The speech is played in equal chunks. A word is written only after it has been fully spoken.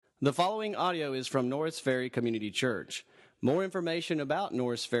The following audio is from Norris Ferry Community Church. More information about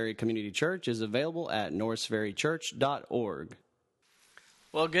Norris Ferry Community Church is available at norrisferrychurch.org.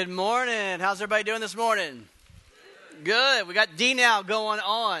 Well, good morning. How's everybody doing this morning? Good. We got D Now going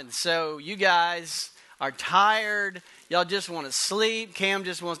on. So you guys are tired. Y'all just want to sleep. Cam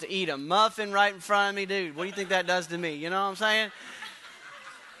just wants to eat a muffin right in front of me. Dude, what do you think that does to me? You know what I'm saying?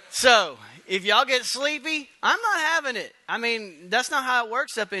 So, if y'all get sleepy, I'm not having it. I mean, that's not how it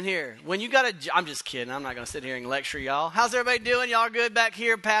works up in here. When you got I'm just kidding. I'm not going to sit here and lecture y'all. How's everybody doing? Y'all good back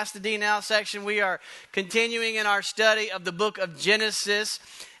here past the D Now section? We are continuing in our study of the book of Genesis.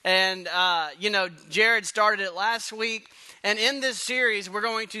 And, Jared started it last week. And in this series, we're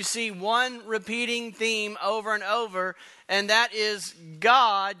going to see one repeating theme over and over. And that is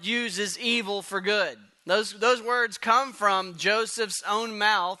God uses evil for good. Those words come from Joseph's own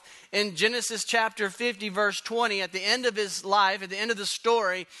mouth in Genesis chapter 50, verse 20, at the end of his life, at the end of the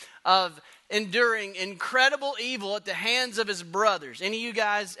story of enduring incredible evil at the hands of his brothers. Any of you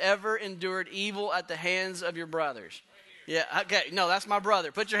guys ever endured evil at the hands of your brothers? Yeah, okay. No, that's my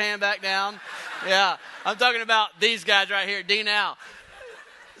brother. Put your hand back down. Yeah, I'm talking about these guys right here, D Now.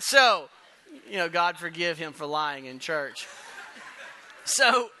 So, God forgive him for lying in church.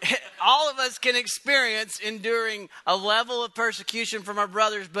 So all of us can experience enduring a level of persecution from our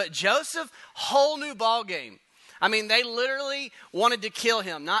brothers, but Joseph, whole new ball game. I mean, they literally wanted to kill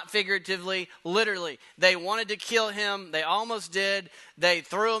him, not figuratively, literally. They wanted to kill him. They almost did. They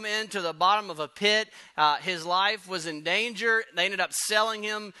threw him into the bottom of a pit. His life was in danger. They ended up selling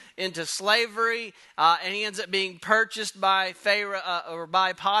him into slavery, and he ends up being purchased by Pharaoh or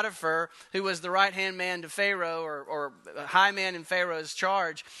by Potiphar, who was the right-hand man to Pharaoh or high man in Pharaoh's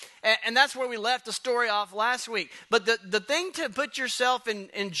charge. And that's where we left the story off last week. But the thing to put yourself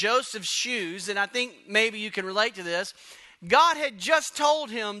in Joseph's shoes, and I think maybe you can relate to this, God had just told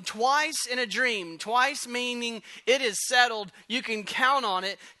him twice in a dream, twice meaning it is settled, you can count on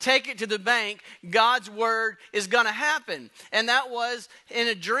it, take it to the bank, God's word is going to happen. And that was, in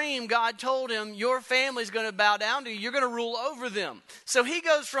a dream, God told him, your family's going to bow down to you, you're going to rule over them. So he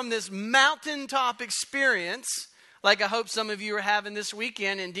goes from this mountaintop experience, like I hope some of you are having this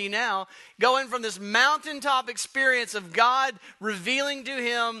weekend in D Now, going from this mountaintop experience of God revealing to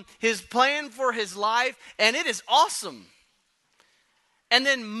him his plan for his life, and it is awesome. And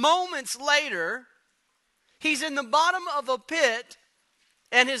then moments later, he's in the bottom of a pit,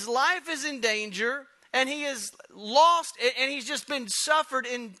 and his life is in danger, and he is lost, and he's just been suffered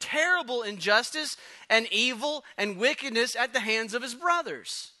in terrible injustice and evil and wickedness at the hands of his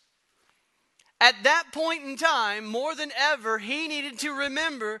brothers. At that point in time, more than ever, he needed to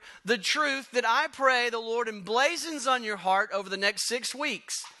remember the truth that I pray the Lord emblazons on your heart over the next 6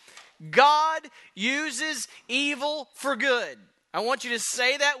 weeks. God uses evil for good. I want you to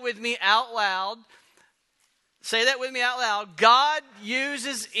say that with me out loud. Say that with me out loud. God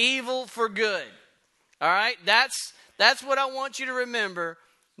uses evil for good. All right? That's what I want you to remember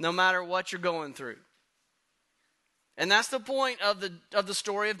no matter what you're going through. And that's the point of the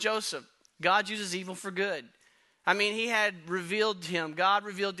story of Joseph. God uses evil for good. I mean, God revealed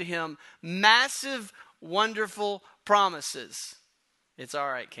to him massive, wonderful promises. It's all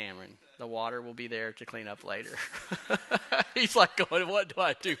right, Cameron. The water will be there to clean up later. He's like going, what do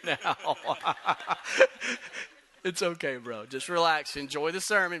I do now? It's okay, bro. Just relax. Enjoy the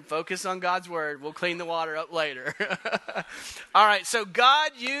sermon. Focus on God's word. We'll clean the water up later. All right, so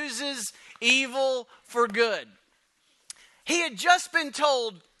God uses evil for good. He had just been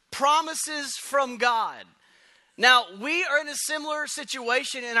told promises from God. Now, we are in a similar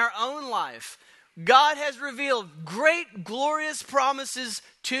situation in our own life. God has revealed great, glorious promises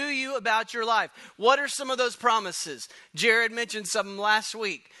to you about your life. What are some of those promises? Jared mentioned some last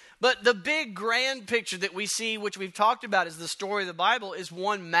week. But the big grand picture that we see, which we've talked about is the story of the Bible, is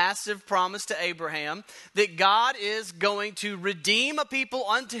one massive promise to Abraham that God is going to redeem a people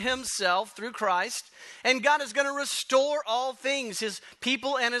unto himself through Christ. And God is going to restore all things, his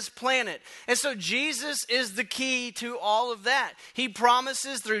people and his planet. And so Jesus is the key to all of that. He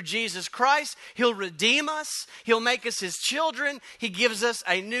promises through Jesus Christ, he'll redeem us. He'll make us his children. He gives us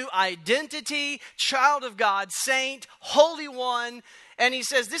a new identity, child of God, saint, holy one. And he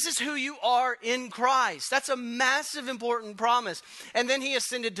says, this is who you are in Christ. That's a massive, important promise. And then he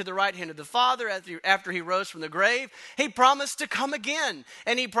ascended to the right hand of the Father after he rose from the grave. He promised to come again.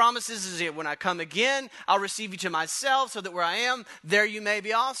 And he promises, when I come again, I'll receive you to myself so that where I am, there you may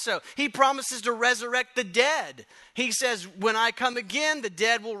be also. He promises to resurrect the dead. He says, when I come again, the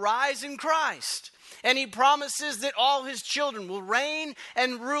dead will rise in Christ. And he promises that all his children will reign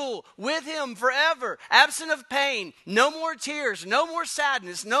and rule with him forever, absent of pain, no more tears, no more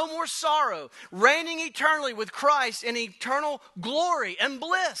sadness, no more sorrow, reigning eternally with Christ in eternal glory and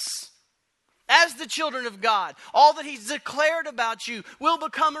bliss. As the children of God, all that he's declared about you will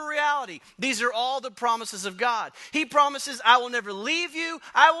become a reality. These are all the promises of God. He promises, I will never leave you.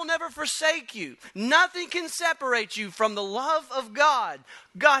 I will never forsake you. Nothing can separate you from the love of God.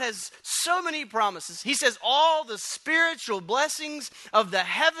 God has so many promises. He says all the spiritual blessings of the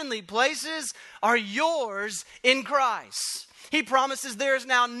heavenly places are yours in Christ. He promises there is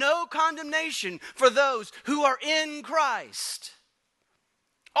now no condemnation for those who are in Christ.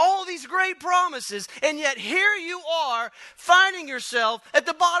 All these great promises, and yet here you are finding yourself at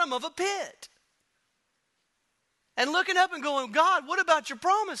the bottom of a pit. And looking up and going, God, what about your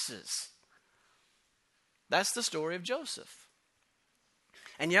promises? That's the story of Joseph.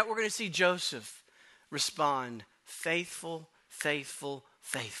 And yet we're going to see Joseph respond, faithful, faithful,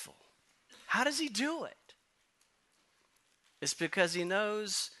 faithful. How does he do it? It's because he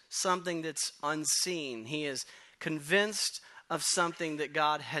knows something that's unseen. He is convinced of something that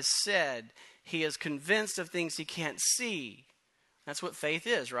God has said. He is convinced of things he can't see. That's what faith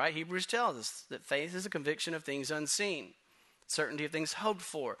is, right? Hebrews tells us that faith is a conviction of things unseen, certainty of things hoped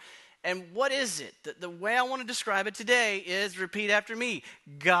for. And what is it? The way I want to describe it today is, repeat after me,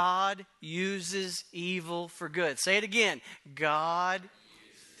 God uses evil for good. Say it again. God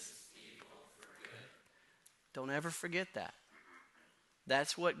uses evil for good. Don't ever forget that.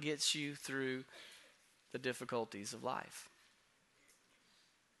 That's what gets you through the difficulties of life.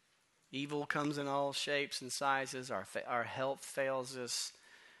 Evil comes in all shapes and sizes. Our health fails us.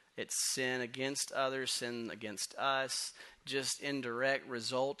 It's sin against others, sin against us. Just indirect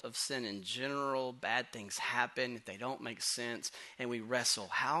result of sin in general. Bad things happen. They don't make sense. And we wrestle.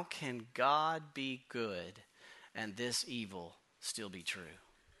 How can God be good and this evil still be true?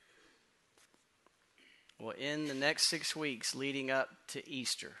 Well, in the next 6 weeks leading up to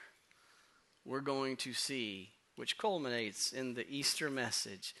Easter, we're going to see, which culminates in the Easter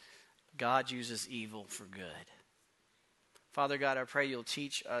message, God uses evil for good. Father God, I pray you'll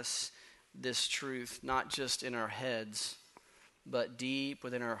teach us this truth, not just in our heads, but deep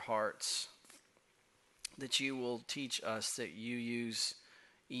within our hearts. That you will teach us that you use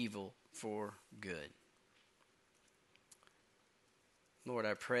evil for good. Lord,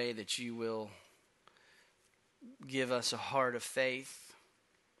 I pray that you will give us a heart of faith.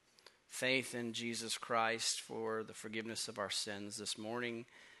 Faith in Jesus Christ for the forgiveness of our sins this morning.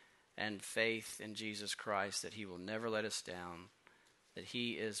 And faith in Jesus Christ that he will never let us down, that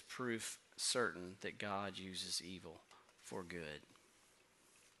he is proof certain that God uses evil for good.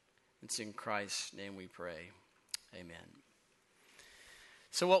 It's in Christ's name we pray. Amen.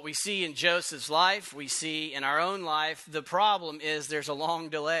 So what we see in Joseph's life, we see in our own life, the problem is there's a long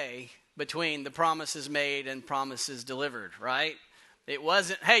delay between the promises made and promises delivered, right? It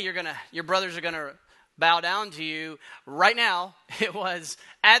wasn't, hey, your brothers are going to bow down to you right now. It was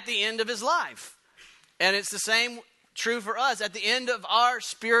at the end of his life. And it's the same true for us. At the end of our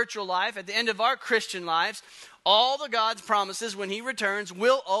spiritual life, at the end of our Christian lives, all the God's promises when he returns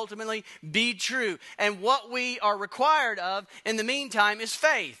will ultimately be true. And what we are required of in the meantime is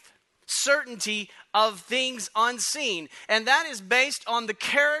faith. Certainty of things unseen. And that is based on the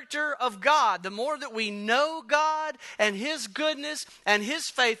character of God. The more that we know God and his goodness and his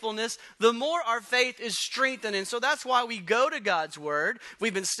faithfulness, the more our faith is strengthened. And so that's why we go to God's word.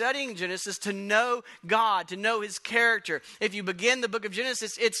 We've been studying Genesis to know God, to know his character. If you begin the book of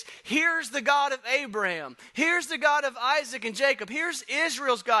Genesis, it's here's the God of Abraham. Here's the God of Isaac and Jacob. Here's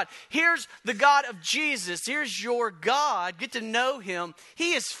Israel's God. Here's the God of Jesus. Here's your God. Get to know him.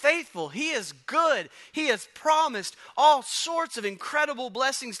 He is faithful. He is good. He has promised all sorts of incredible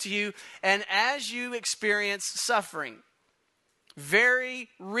blessings to you. And as you experience suffering, very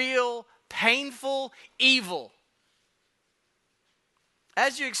real, painful evil,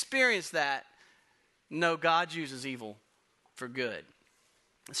 as you experience that, know God uses evil for good.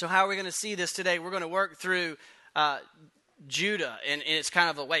 So how are we going to see this today? We're going to work through Judah, and it's kind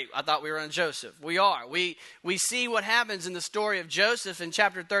of a, wait, I thought we were on Joseph. We are. We see what happens in the story of Joseph in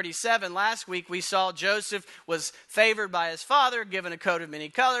chapter 37. Last week we saw Joseph was favored by his father, given a coat of many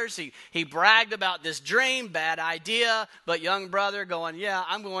colors. He bragged about this dream, bad idea, but young brother going, yeah,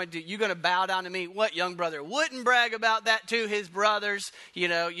 you're going to bow down to me. What young brother wouldn't brag about that to his brothers? You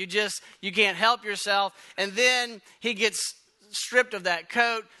know, you can't help yourself. And then he gets stripped of that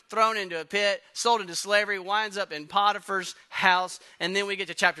coat, thrown into a pit, sold into slavery, winds up in Potiphar's house. And then we get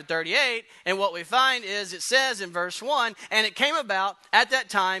to chapter 38, and what we find is it says in verse 1, and it came about at that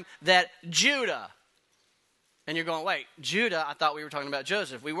time that Judah, And you're going, wait, Judah, I thought we were talking about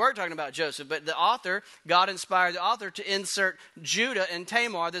Joseph. We were talking about Joseph, but the author, God inspired the author to insert Judah and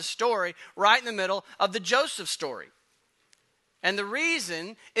Tamar, this story, right in the middle of the Joseph story. And the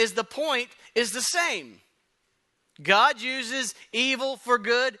reason is the point is the same. God uses evil for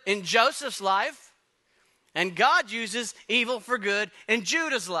good in Joseph's life, and God uses evil for good in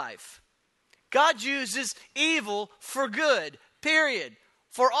Judah's life. God uses evil for good, period.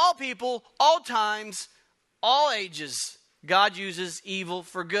 For all people, all times, all ages, God uses evil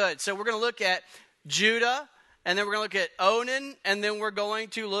for good. So we're going to look at Judah, and then we're going to look at Onan, and then we're going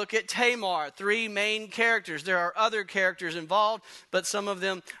to look at Tamar, three main characters. There are other characters involved, but some of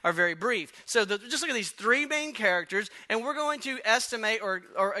them are very brief. So just look at these three main characters, and we're going to estimate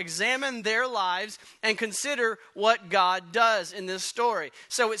or examine their lives and consider what God does in this story.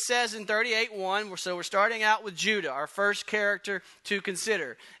 So it says in 38:1, so we're starting out with Judah, our first character to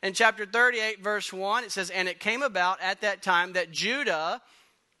consider. In chapter 38, verse 1, it says, "And it came about at that time that Judah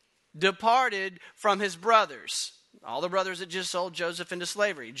departed from his brothers." All the brothers that just sold Joseph into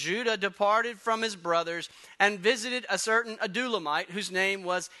slavery. Judah departed from his brothers and visited a certain Adulamite whose name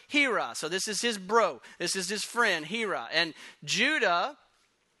was Hira. So this is his bro. This is his friend, Hira. And Judah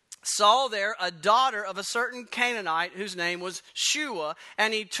saw there a daughter of a certain Canaanite whose name was Shua,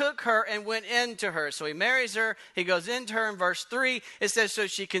 and he took her and went into her. So he marries her, he goes into her. In verse 3, it says, "So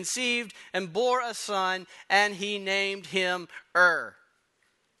she conceived and bore a son, and he named him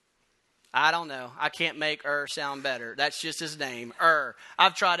I don't know. I can't make sound better. That's just his name,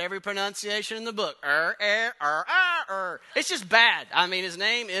 I've tried every pronunciation in the book. It's just bad. I mean, his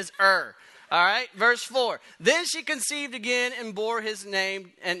name is All right, verse 4. "Then she conceived again and bore his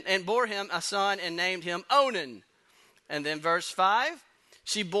name and bore him a son and named him Onan." And then verse 5,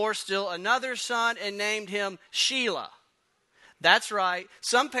 "She bore still another son and named him Shelah." That's right.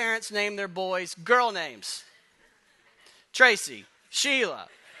 Some parents name their boys girl names. Tracy, Sheila.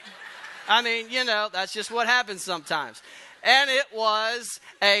 I mean, that's just what happens sometimes. "And it was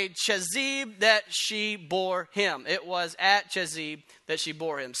a Chezib that she bore him." It was at Chezib that she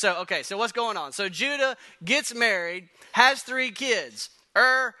bore him. So what's going on? So Judah gets married, has three kids,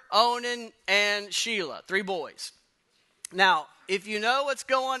 Onan, and Shelah, three boys. Now, if you know what's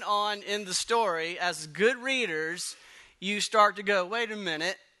going on in the story, as good readers, you start to go, wait a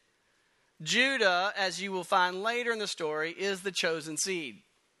minute. Judah, as you will find later in the story, is the chosen seed.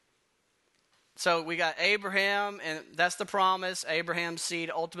 So we got Abraham, and that's the promise. Abraham's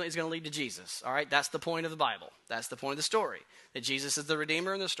seed ultimately is going to lead to Jesus. All right, that's the point of the Bible. That's the point of the story, that Jesus is the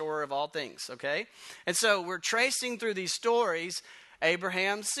Redeemer and the restorer of all things, okay? And so we're tracing through these stories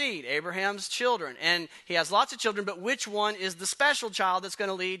Abraham's seed, Abraham's children. And he has lots of children, but which one is the special child that's going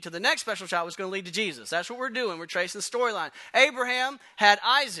to lead to the next special child that's going to lead to Jesus? That's what we're doing. We're tracing the storyline. Abraham had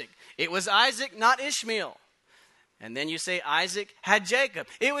Isaac. It was Isaac, not Ishmael. And then you say Isaac had Jacob.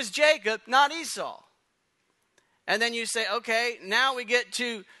 It was Jacob, not Esau. And then you say, okay, now we get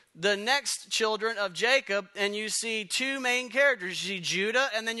to the next children of Jacob, and you see two main characters. You see Judah,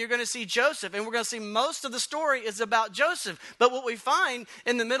 and then you're going to see Joseph. And we're going to see most of the story is about Joseph. But what we find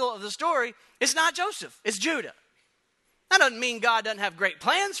in the middle of the story is not Joseph, it's Judah. That doesn't mean God doesn't have great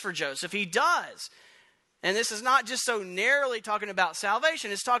plans for Joseph. He does. And this is not just so narrowly talking about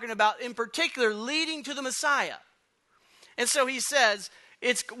salvation. It's talking about, in particular, leading to the Messiah. And so he says,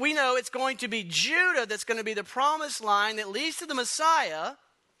 we know it's going to be Judah that's going to be the promised line that leads to the Messiah,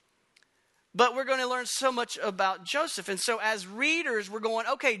 but we're going to learn so much about Joseph. And so as readers, we're going,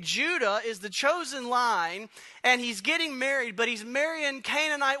 okay, Judah is the chosen line, and he's getting married, but he's marrying a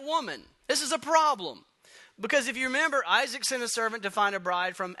Canaanite woman. This is a problem. Because if you remember, Isaac sent a servant to find a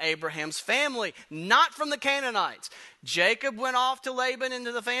bride from Abraham's family, not from the Canaanites. Jacob went off to Laban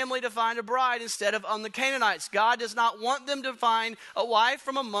into the family to find a bride instead of on the Canaanites. God does not want them to find a wife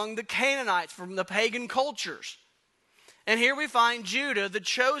from among the Canaanites, from the pagan cultures. And here we find Judah, the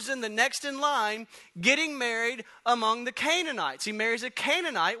chosen, the next in line, getting married among the Canaanites. He marries a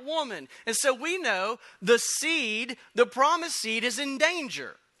Canaanite woman. And so we know the seed, the promised seed, is in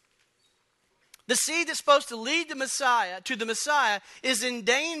danger. The seed that's supposed to lead the Messiah is in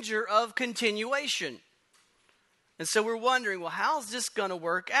danger of continuation. And so we're wondering, well, how's this going to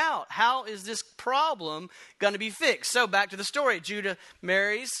work out? How is this problem going to be fixed? So back to the story. Judah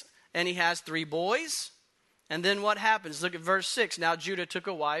marries, and he has three boys. And then what happens? Look at verse 6. Now Judah took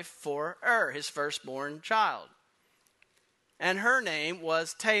a wife for his firstborn child. And her name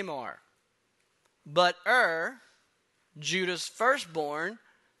was Tamar. But Judah's firstborn,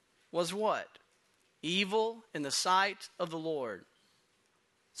 was what? Evil in the sight of the Lord.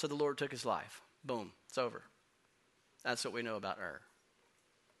 So the Lord took his life. Boom. It's over. That's what we know about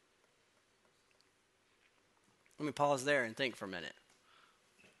Let me pause there and think for a minute.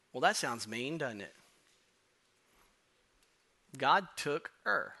 Well, that sounds mean, doesn't it? God took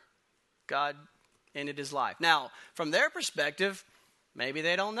God ended his life. Now, from their perspective, maybe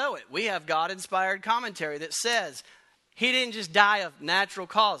they don't know it. We have God-inspired commentary that says he didn't just die of natural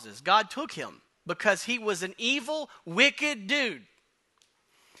causes. God took him because he was an evil, wicked dude.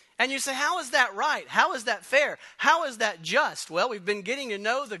 And you say, how is that right? How is that fair? How is that just? Well, we've been getting to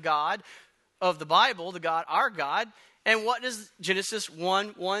know the God of the Bible, the God, our God. And what does Genesis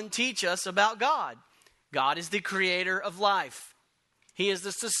 1:1 teach us about God? God is the creator of life. He is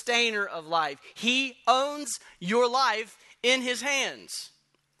the sustainer of life. He owns your life in his hands.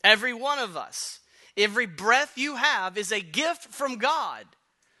 Every one of us. Every breath you have is a gift from God.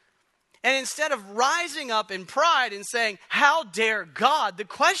 And instead of rising up in pride and saying, how dare God? The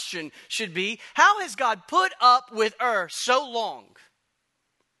question should be, how has God put up with so long?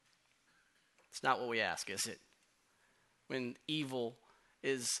 It's not what we ask, is it? When evil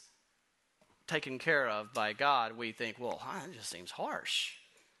is taken care of by God, we think, well, that just seems harsh.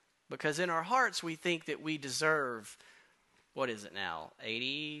 Because in our hearts, we think that we deserve, what is it now,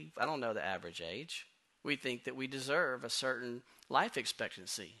 80? I don't know the average age. We think that we deserve a certain life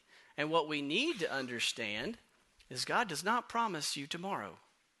expectancy. And what we need to understand is God does not promise you tomorrow.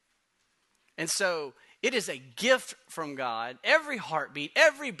 And so it is a gift from God. Every heartbeat,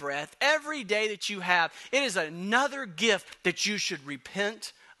 every breath, every day that you have, it is another gift that you should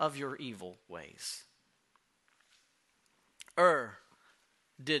repent of your evil ways.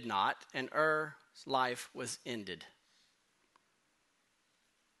 Did not, and life was ended.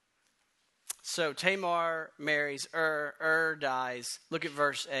 So Tamar marries dies. Look at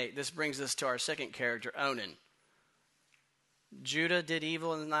verse 8. This brings us to our second character, Onan. Judah did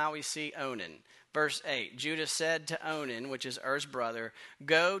evil, and now we see Onan. Verse 8, Judah said to Onan, which is Er's brother,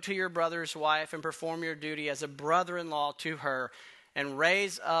 go to your brother's wife and perform your duty as a brother-in-law to her, and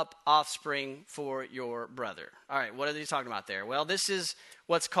raise up offspring for your brother. All right, what are they talking about there? Well, this is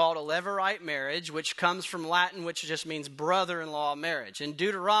what's called a Levirate marriage, which comes from Latin, which just means brother-in-law marriage. In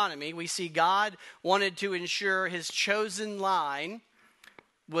Deuteronomy, we see God wanted to ensure his chosen line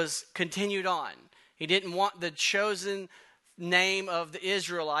was continued on. He didn't want the chosen name of the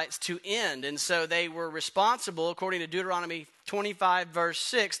Israelites to end. And so they were responsible, according to Deuteronomy 25, verse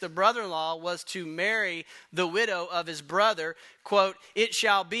 6, the brother-in-law was to marry the widow of his brother. Quote, it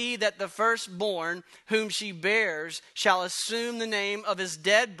shall be that the firstborn whom she bears shall assume the name of his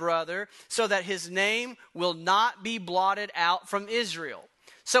dead brother, so that his name will not be blotted out from Israel.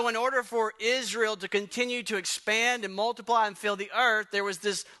 So in order for Israel to continue to expand and multiply and fill the earth, there was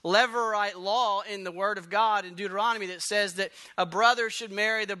this Levirate law in the Word of God in Deuteronomy that says that a brother should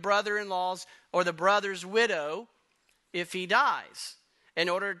marry the brother-in-law's or the brother's widow if he dies, in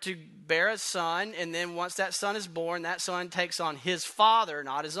order to bear a son. And then once that son is born, that son takes on his father,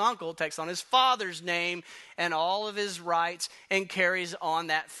 not his uncle, takes on his father's name and all of his rights and carries on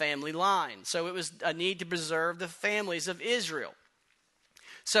that family line. So it was a need to preserve the families of Israel.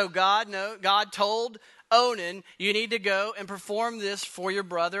 So God told Onan, you need to go and perform this for your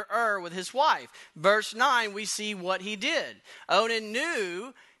brother with his wife. Verse 9, we see what he did. Onan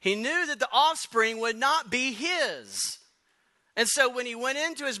knew that the offspring would not be his. And so when he went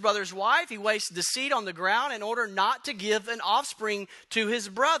into his brother's wife, he wasted the seed on the ground in order not to give an offspring to his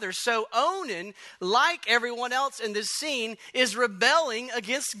brother. So Onan, like everyone else in this scene, is rebelling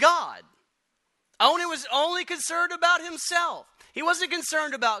against God. Onan was only concerned about himself. He wasn't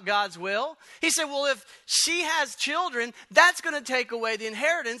concerned about God's will. He said, well, if she has children, that's going to take away the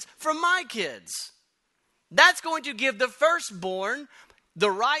inheritance from my kids. That's going to give the firstborn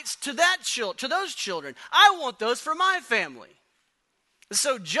the rights to those children. I want those for my family.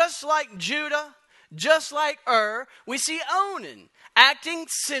 So just like Judah, just like we see Onan acting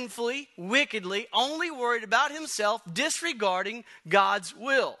sinfully, wickedly, only worried about himself, disregarding God's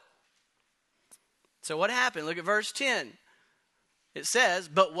will. So what happened? Look at verse 10. It says,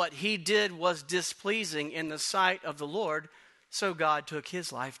 but what he did was displeasing in the sight of the Lord, so God took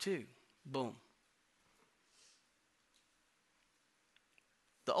his life too. Boom.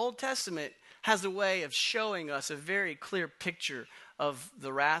 The Old Testament has a way of showing us a very clear picture of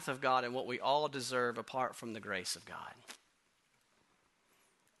the wrath of God and what we all deserve apart from the grace of God.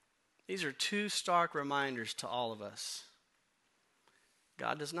 These are two stark reminders to all of us.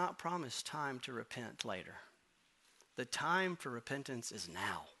 God does not promise time to repent later. The time for repentance is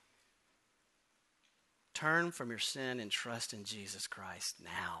now. Turn from your sin and trust in Jesus Christ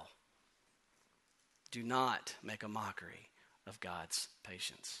now. Do not make a mockery of God's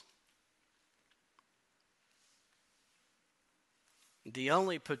patience. The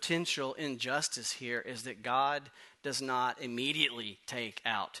only potential injustice here is that God does not immediately take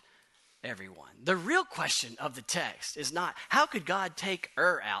out everyone. The real question of the text is not, how could God take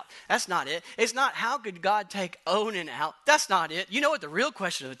out? That's not it. It's not, how could God take Onan out? That's not it. You know what the real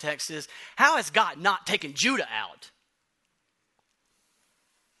question of the text is? How has God not taken Judah out?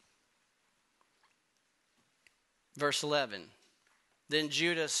 Verse 11. Then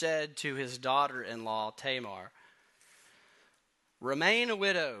Judah said to his daughter-in-law Tamar, remain a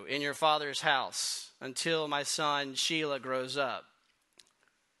widow in your father's house until my son Shelah grows up.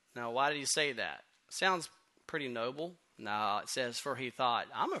 Now, why did he say that? Sounds pretty noble. No, it says, for he thought,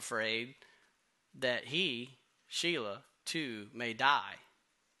 I'm afraid that he, Shelah, too, may die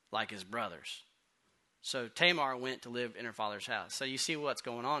like his brothers. So Tamar went to live in her father's house. So you see what's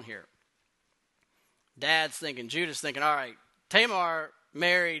going on here. Dad's thinking, Judah's thinking, all right, Tamar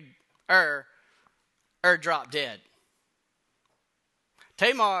married dropped dead.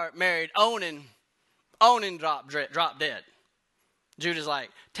 Tamar married Onan dropped dead. Judah's like,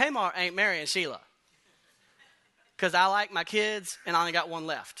 Tamar ain't marrying Shelah because I like my kids and I only got one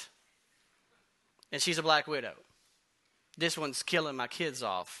left. And she's a black widow. This one's killing my kids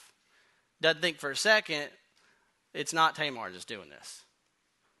off. Doesn't think for a second, it's not Tamar just doing this.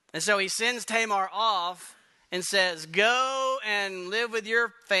 And so he sends Tamar off and says, go and live with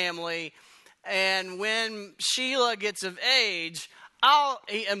your family. And when Shelah gets of age,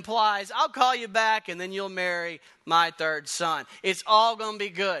 he implies, I'll call you back and then you'll marry my third son. It's all going to be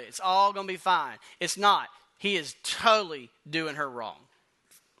good. It's all going to be fine. It's not. He is totally doing her wrong.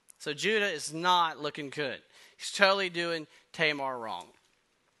 So Judah is not looking good. He's totally doing Tamar wrong.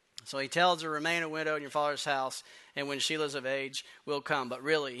 So he tells her, remain a widow in your father's house, and when Shelah's of age, will come. But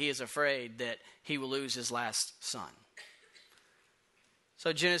really, he is afraid that he will lose his last son.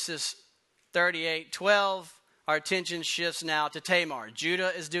 So Genesis 38:12. Our attention shifts now to Tamar.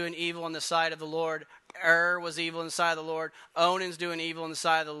 Judah is doing evil in the sight of the Lord. Was evil in the sight of the Lord. Onan's doing evil in the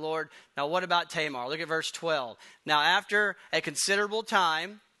sight of the Lord. Now what about Tamar? Look at verse 12. Now after a considerable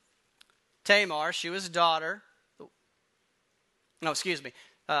time, Tamar, Shua's daughter,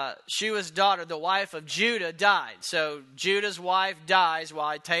 the wife of Judah, died. So Judah's wife dies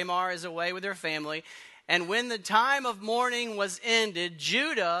while Tamar is away with her family. And when the time of mourning was ended,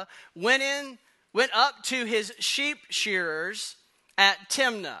 Judah went up to his sheep shearers at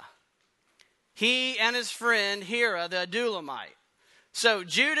Timnah, he and his friend Hira the Adullamite. So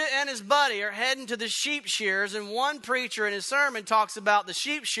Judah and his buddy are heading to the sheep shearers, and one preacher in his sermon talks about the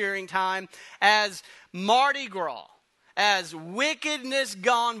sheep shearing time as Mardi Gras, as wickedness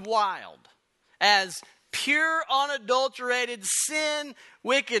gone wild, as pure, unadulterated sin,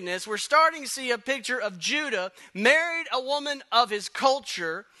 wickedness. We're starting to see a picture of Judah married a woman of his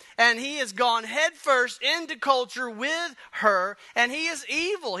culture, and he has gone headfirst into culture with her, and he is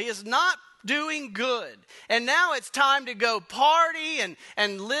evil. He is not doing good. And now it's time to go party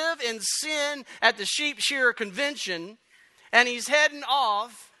and live in sin at the sheep shearer convention, and he's heading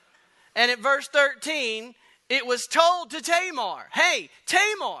off. And at verse 13, it was told to Tamar, hey,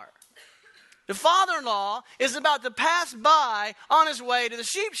 Tamar, the father-in-law is about to pass by on his way to the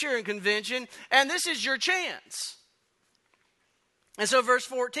sheep shearing convention, and this is your chance. And so verse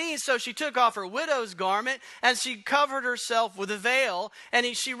 14, so she took off her widow's garment and she covered herself with a veil, and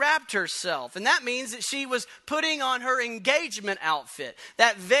she wrapped herself. And that means that she was putting on her engagement outfit.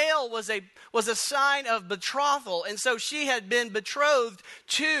 That veil was a sign of betrothal. And so she had been betrothed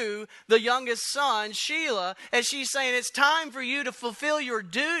to the youngest son, Shelah. And she's saying, it's time for you to fulfill your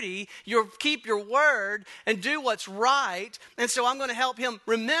duty, keep your word, and do what's right. And so I'm going to help him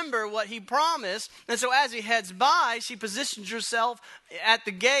remember what he promised. And so as he heads by, she positions herself at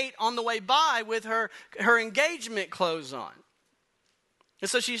the gate on the way by with her engagement clothes on. And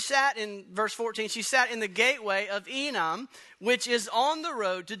so she sat in, verse 14, she sat in the gateway of Enam, which is on the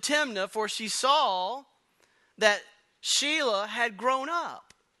road to Timnah, for she saw that Shelah had grown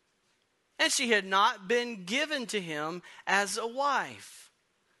up, and she had not been given to him as a wife.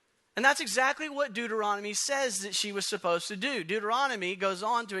 And that's exactly what Deuteronomy says that she was supposed to do. Deuteronomy goes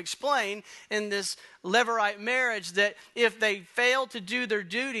on to explain in this Levirate marriage that if they fail to do their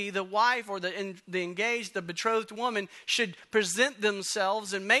duty, the wife or the engaged, the betrothed woman should present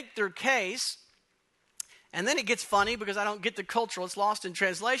themselves and make their case. And then it gets funny because I don't get the cultural, it's lost in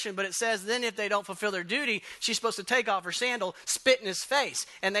translation, but it says then if they don't fulfill their duty, she's supposed to take off her sandal, spit in his face,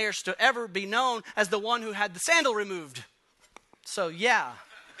 and they are to ever be known as the one who had the sandal removed. So yeah.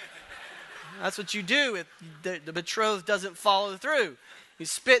 That's what you do if the betrothed doesn't follow through. You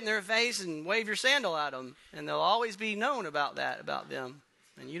spit in their face and wave your sandal at them, and they'll always be known about that, about them.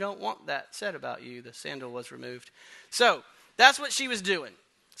 And you don't want that said about you. The sandal was removed. So That's what she was doing.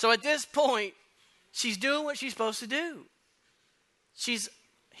 So at this point, she's doing what she's supposed to do. She's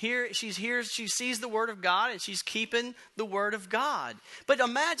here, she sees the word of God, and she's keeping the word of God. But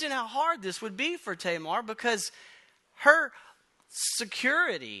imagine how hard this would be for Tamar, because her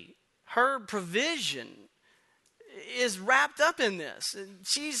security, her provision is wrapped up in this.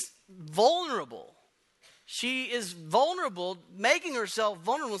 She's vulnerable. She is vulnerable, making herself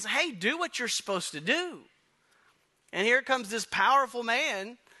vulnerable. Hey, do what you're supposed to do. And here comes this powerful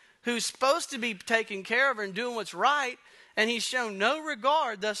man who's supposed to be taking care of her and doing what's right, and he's shown no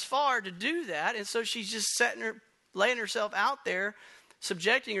regard thus far to do that. And so she's just laying herself out there,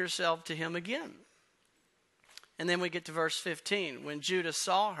 subjecting herself to him again. And then we get to verse 15. When Judah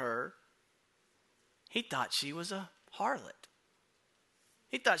saw her, he thought she was a harlot.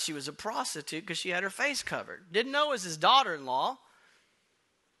 He thought she was a prostitute because she had her face covered. Didn't know it was his daughter-in-law.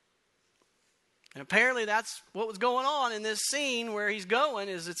 And apparently that's what was going on in this scene where he's going,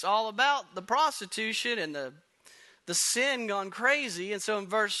 is it's all about the prostitution and the sin gone crazy. And so in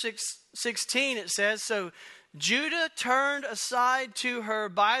verse 16 it says, so Judah turned aside to her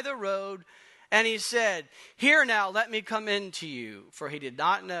by the road, and he said, here now, let me come in to you. For he did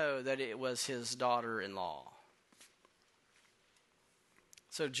not know that it was his daughter-in-law.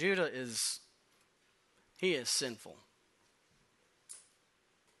 So Judah is sinful.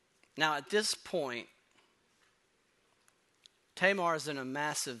 Now at this point, Tamar is in a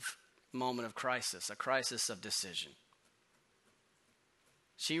massive moment of crisis, a crisis of decision.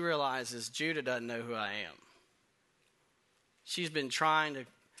 She realizes Judah doesn't know who I am. She's been trying to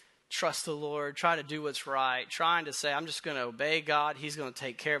trust the Lord, try to do what's right, trying to say, I'm just going to obey God. He's going to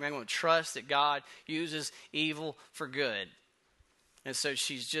take care of me. I'm going to trust that God uses evil for good. And so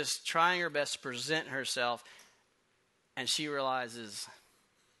she's just trying her best to present herself, and she realizes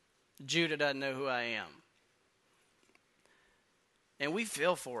Judah doesn't know who I am. And we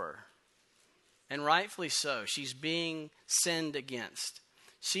feel for her. And rightfully so. She's being sinned against.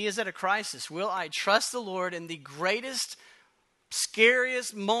 She is at a crisis. Will I trust the Lord in the greatest,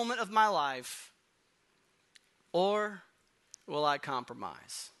 scariest moment of my life, or will I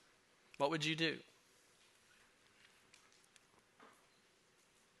compromise? What would you do?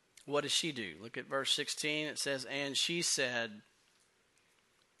 What does she do? Look at verse 16. It says, and she said,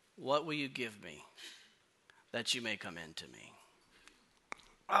 what will you give me that you may come into me?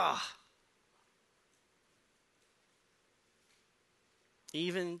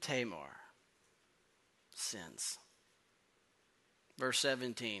 Even Tamar sins. Verse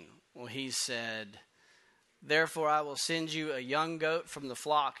 17. Well, he said, therefore I will send you a young goat from the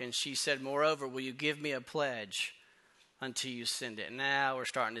flock. And she said, moreover, will you give me a pledge until you send it? Now we're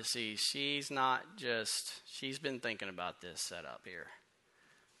starting to see she's been thinking about this setup here.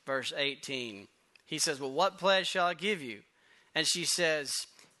 Verse 18, he says, well, what pledge shall I give you? And she says,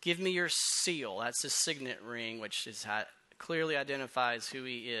 give me your seal. That's his signet ring, which clearly identifies who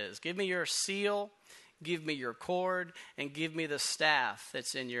he is. Give me your seal, give me your cord, and give me the staff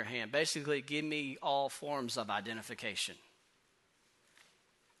that's in your hand. Basically, give me all forms of identification.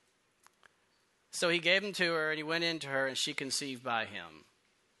 So he gave them to her, and he went into her, and she conceived by him.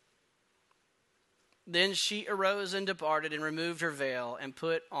 Then she arose and departed and removed her veil and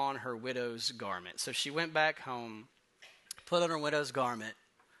put on her widow's garment. So she went back home, put on her widow's garment,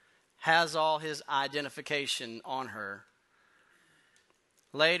 has all his identification on her.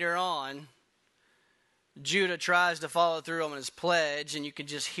 Later on, Judah tries to follow through on his pledge, and you can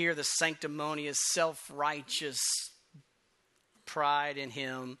just hear the sanctimonious, self-righteous pride in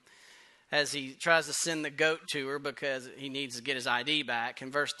him as he tries to send the goat to her because he needs to get his ID back.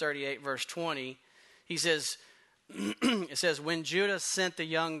 In verse 38, verse 20, he says, it says, when Judah sent the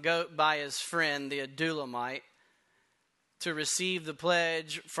young goat by his friend, the Adullamite, to receive the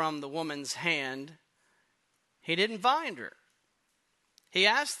pledge from the woman's hand, he didn't find her. He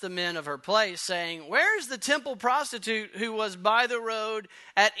asked the men of her place, saying, where is the temple prostitute who was by the road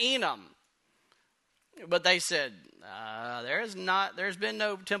at Enam? But they said, there's been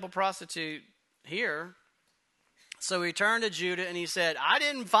no temple prostitute here. So he turned to Judah and he said, I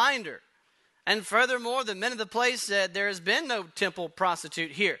didn't find her. And furthermore, the men of the place said, there has been no temple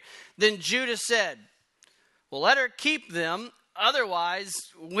prostitute here. Then Judah said, well, let her keep them. Otherwise,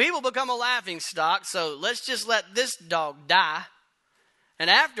 we will become a laughingstock. So let's just let this dog die. And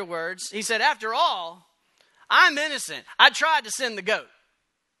afterwards, he said, after all, I'm innocent. I tried to send the goat.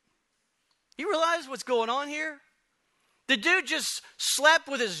 You realize what's going on here? The dude just slept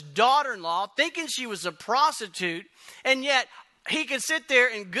with his daughter-in-law thinking she was a prostitute, and yet he can sit there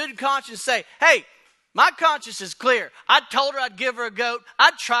in good conscience say, hey, my conscience is clear. I told her I'd give her a goat.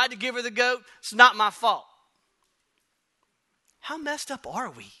 I tried to give her the goat. It's not my fault. how messed up are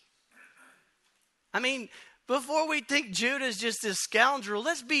we? I mean, before we think Judah's just this scoundrel,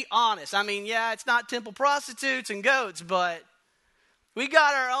 let's be honest. I mean, yeah, it's not temple prostitutes and goats, but we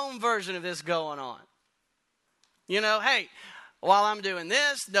got our own version of this going on. You know, hey, while I'm doing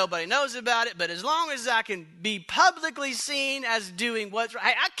this, nobody knows about it, but as long as I can be publicly seen as doing what's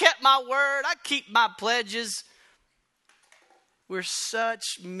right, I kept my word, I keep my pledges. We're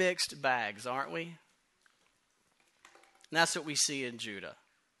such mixed bags, aren't we? And that's what we see in Judah.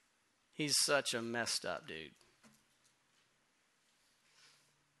 He's such a messed up dude.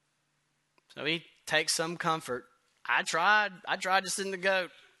 So he takes some comfort. I tried to send the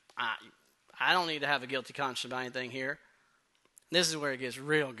goat. I don't need to have a guilty conscience about anything here. This is where it gets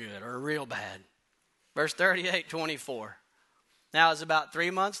real good or real bad. Verse 38-24. Now it's about 3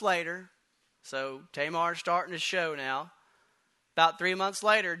 months later. So Tamar's starting to show now. About 3 months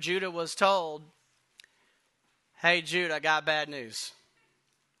later, Judah was told, hey, Judah, I got bad news.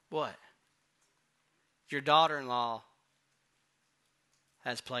 What? Your daughter-in-law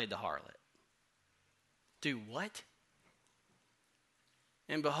has played the harlot. Do what?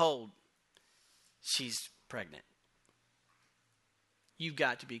 And behold, she's pregnant. You've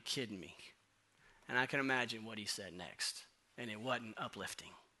got to be kidding me. And I can imagine what he said next. And it wasn't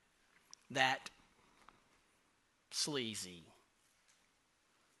uplifting. That sleazy.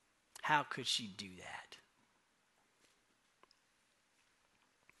 How could she do that?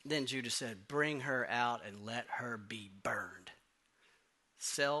 Then Judah said, bring her out and let her be burned.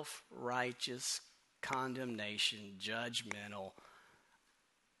 Self-righteous condemnation, judgmental.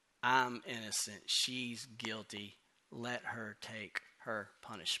 I'm innocent. She's guilty. Let her take her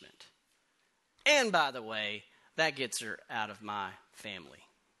punishment. And by the way, that gets her out of my family.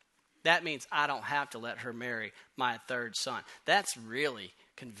 That means I don't have to let her marry my third son. That's really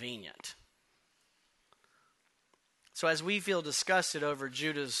convenient. So as we feel disgusted over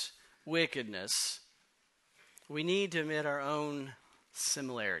Judah's wickedness, we need to admit our own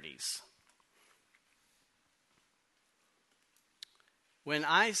similarities. When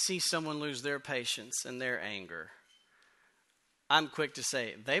I see someone lose their patience and their anger, I'm quick to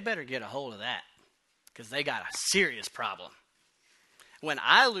say, they better get a hold of that because they got a serious problem. When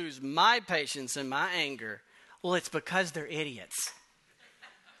I lose my patience and my anger, well, it's because they're idiots.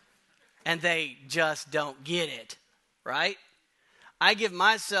 And they just don't get it, right? I give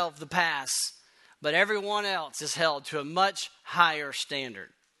myself the pass, but everyone else is held to a much higher standard.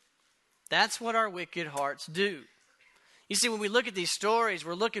 That's what our wicked hearts do. You see, when we look at these stories,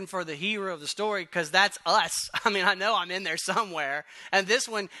 we're looking for the hero of the story because that's us. I mean, I know I'm in there somewhere. And this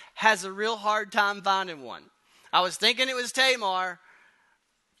one has a real hard time finding one. I was thinking it was Tamar,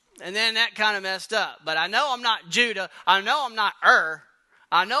 and then that kind of messed up. But I know I'm not Judah. I know I'm not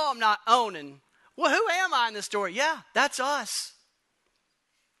I know I'm not Onan. Well, who am I in this story? Yeah, that's us.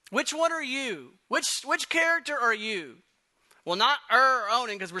 Which one are you? Which character are you? Well, not or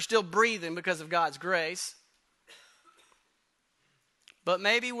Onan because we're still breathing because of God's grace. But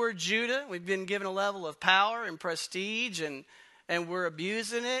maybe we're Judah. We've been given a level of power and prestige, and we're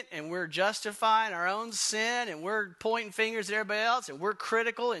abusing it, and we're justifying our own sin, and we're pointing fingers at everybody else, and we're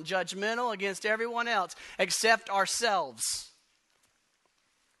critical and judgmental against everyone else except ourselves.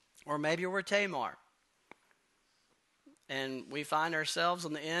 Or maybe we're Tamar. And we find ourselves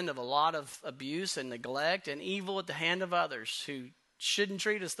on the end of a lot of abuse and neglect and evil at the hand of others who shouldn't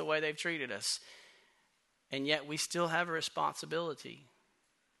treat us the way they've treated us. And yet we still have a responsibility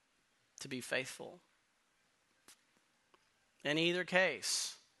to be faithful. In either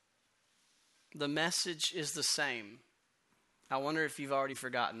case, the message is the same. I wonder if you've already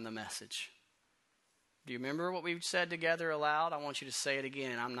forgotten the message. Do you remember what we've said together aloud? I want you to say it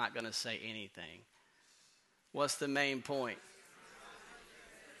again, and I'm not going to say anything. What's the main point?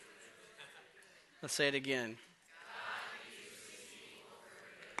 Let's say it again.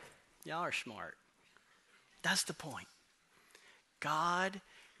 Y'all are smart. That's the point. God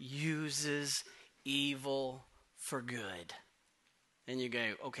uses evil for good. And you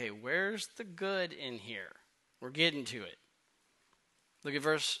go, okay, where's the good in here? We're getting to it. Look at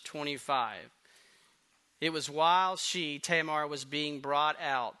verse 25. It was while she, Tamar, was being brought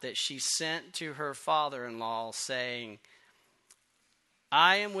out that she sent to her father-in-law saying,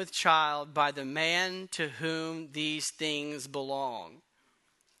 I am with child by the man to whom these things belong.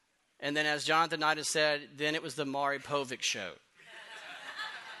 And then as Jonathan Knight has said, then it was the Maury Povich show.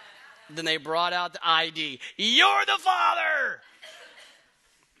 Then they brought out the ID. You're the father!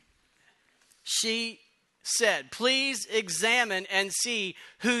 She said, please examine and see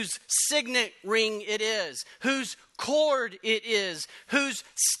whose signet ring it is, whose cord it is, whose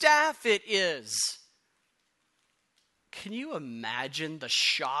staff it is. Can you imagine the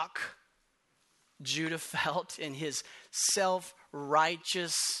shock Judah felt in his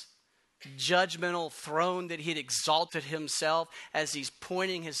self-righteous, judgmental throne that he had exalted himself as he's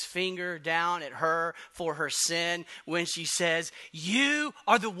pointing his finger down at her for her sin when she says, "You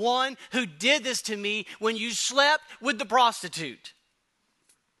are the one who did this to me when you slept with the prostitute."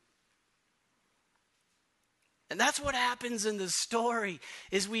 And that's what happens in the story,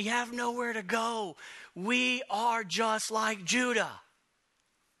 is we have nowhere to go. We are just like Judah.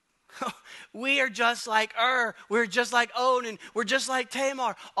 We are just like we're just like Onan, we're just like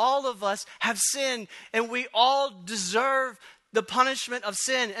Tamar. All of us have sinned, and we all deserve the punishment of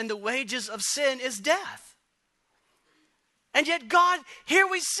sin, and the wages of sin is death. And yet God, here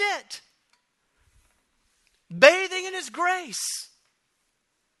we sit, bathing in his grace.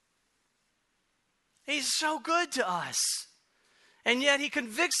 He's so good to us. And yet he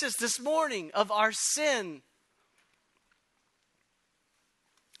convicts us this morning of our sin.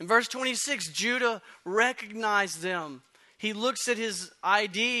 In verse 26, Judah recognized them. He looks at his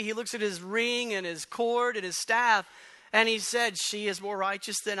ID, he looks at his ring and his cord and his staff, and he said, "She is more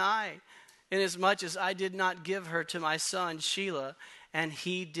righteous than I, inasmuch as I did not give her to my son Shelah, and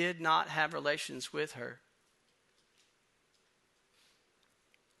he did not have relations with her."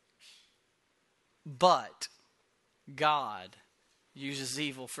 But God uses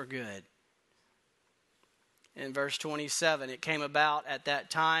evil for good. In verse 27, it came about at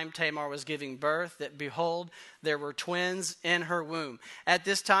that time Tamar was giving birth, that behold, there were twins in her womb. At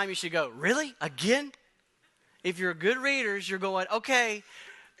this time you should go, "Really? Again?" If you're good readers, you're going, okay,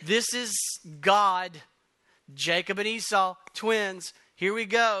 this is God, Jacob and Esau, twins. Here we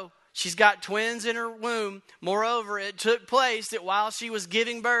go. She's got twins in her womb. Moreover, it took place that while she was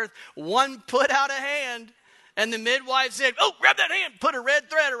giving birth, one put out a hand, and the midwife said, "Oh, grab that hand," put a red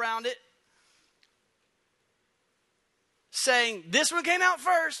thread around it, saying, "This one came out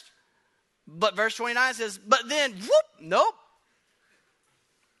first." But verse 29 says, "But then, whoop, nope.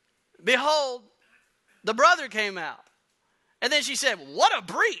 Behold, the brother came out." And then she said, "What a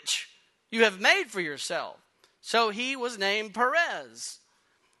breach you have made for yourself." So he was named Perez.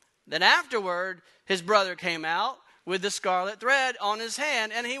 Then afterward, his brother came out with the scarlet thread on his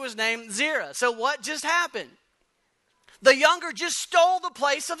hand, and he was named Zerah. So what just happened? The younger just stole the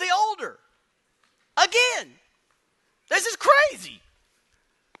place of the older. Again. This is crazy.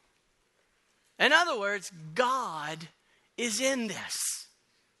 In other words, God is in this.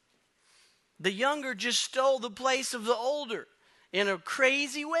 The younger just stole the place of the older in a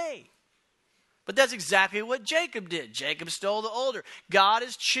crazy way. But that's exactly what Jacob did. Jacob stole the older. God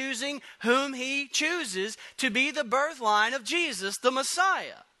is choosing whom he chooses to be the birth line of Jesus, the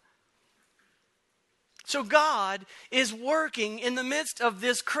Messiah. So God is working in the midst of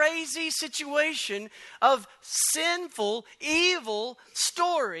this crazy situation of sinful, evil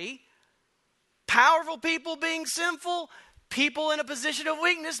story. Powerful people being sinful, people in a position of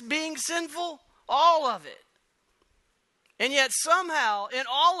weakness being sinful, all of it. And yet somehow in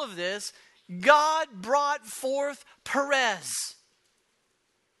all of this, God brought forth Perez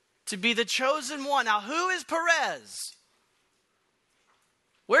to be the chosen one. Now, who is Perez?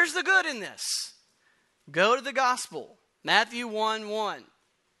 Where's the good in this? Go to the gospel, Matthew 1:1.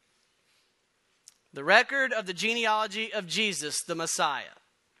 The record of the genealogy of Jesus, the Messiah.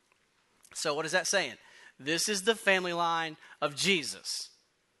 So what is that saying? This is the family line of Jesus,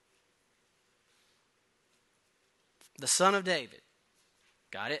 the son of David.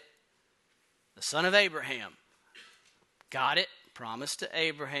 Got it? The son of Abraham. Got it? Promise to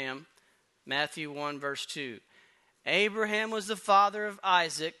Abraham. Matthew 1 verse 2. Abraham was the father of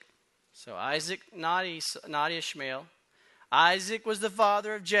Isaac. So Isaac, not Ishmael. Isaac was the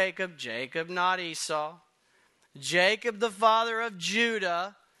father of Jacob. Jacob, not Esau. Jacob, the father of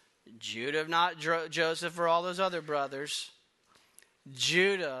Judah. Judah, not Joseph or all those other brothers.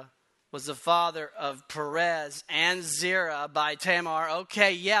 Judah was the father of Perez and Zerah by Tamar.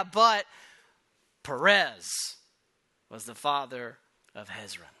 Okay, yeah, but Perez was the father of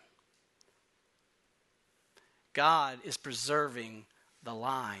Hezron. God is preserving the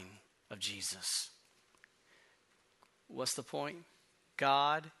line of Jesus. What's the point?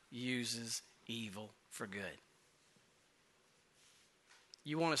 God uses evil for good.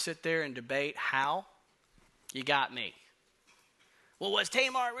 You want to sit there and debate how? You got me. Well, was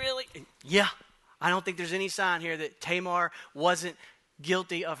Tamar really? Yeah, I don't think there's any sign here that Tamar wasn't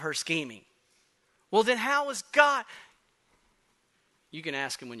guilty of her scheming. Well, then how was God? You can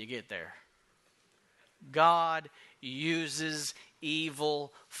ask him when you get there. God uses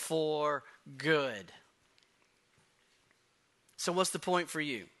evil for good. So what's the point for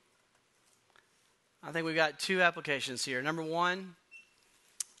you? I think we've got two applications here. Number one,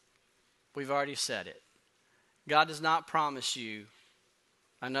 we've already said it. God does not promise you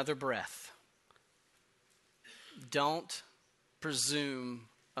another breath. Don't presume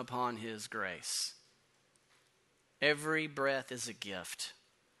upon his grace. Every breath is a gift.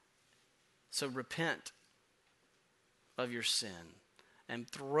 So repent of your sin and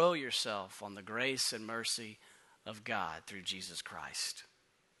throw yourself on the grace and mercy of God through Jesus Christ.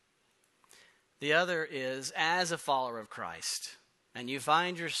 The other is, as a follower of Christ, and you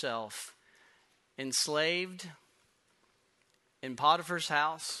find yourself enslaved in Potiphar's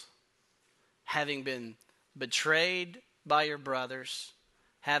house, having been betrayed by your brothers,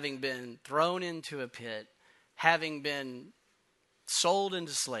 having been thrown into a pit, having been sold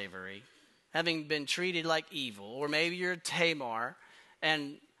into slavery, having been treated like evil, or maybe you're Tamar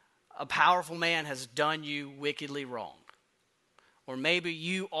and a powerful man has done you wickedly wrong. Or maybe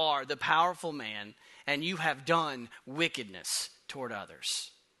you are the powerful man and you have done wickedness toward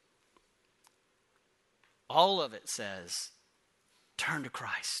others. All of it says, turn to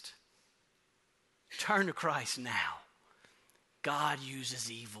Christ. Turn to Christ now. God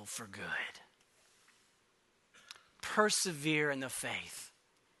uses evil for good. Persevere in the faith.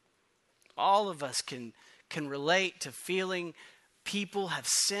 All of us can relate to feeling people have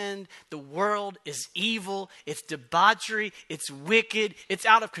sinned. The world is evil. It's debauchery. It's wicked. It's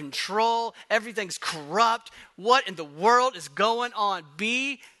out of control. Everything's corrupt. What in the world is going on?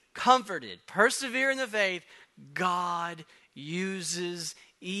 Be comforted. Persevere in the faith. God uses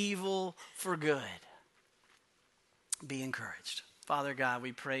evil for good. Be encouraged. Father God,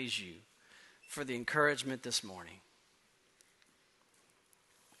 we praise you for the encouragement this morning.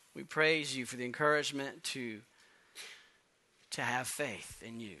 We praise you for the encouragement to have faith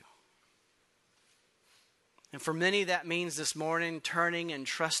in you. And for many, that means this morning turning and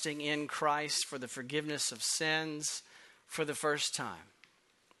trusting in Christ for the forgiveness of sins for the first time.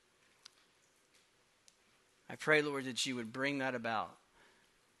 I pray, Lord, that you would bring that about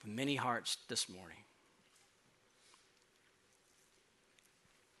for many hearts this morning.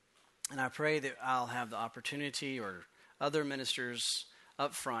 And I pray that I'll have the opportunity, or other ministers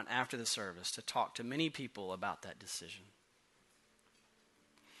up front after the service, to talk to many people about that decision.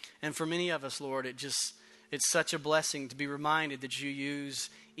 And for many of us, Lord, it's such a blessing to be reminded that you use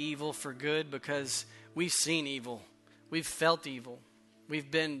evil for good, because we've seen evil. We've felt evil.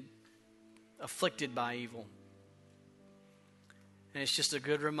 We've been afflicted by evil. And it's just a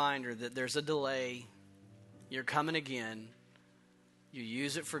good reminder that there's a delay. You're coming again. You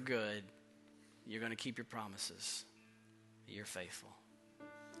use it for good. You're going to keep your promises. You're faithful.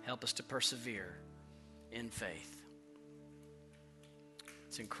 Help us to persevere in faith.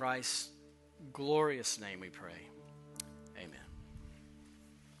 It's in Christ's glorious name we pray. Amen.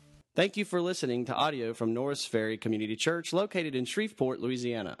 Thank you for listening to audio from Norris Ferry Community Church, located in Shreveport,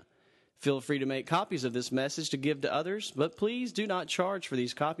 Louisiana. Feel free to make copies of this message to give to others, but please do not charge for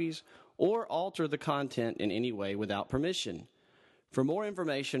these copies or alter the content in any way without permission. For more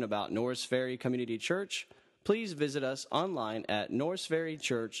information about Norris Ferry Community Church, please visit us online at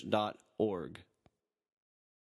norrisferrychurch.org.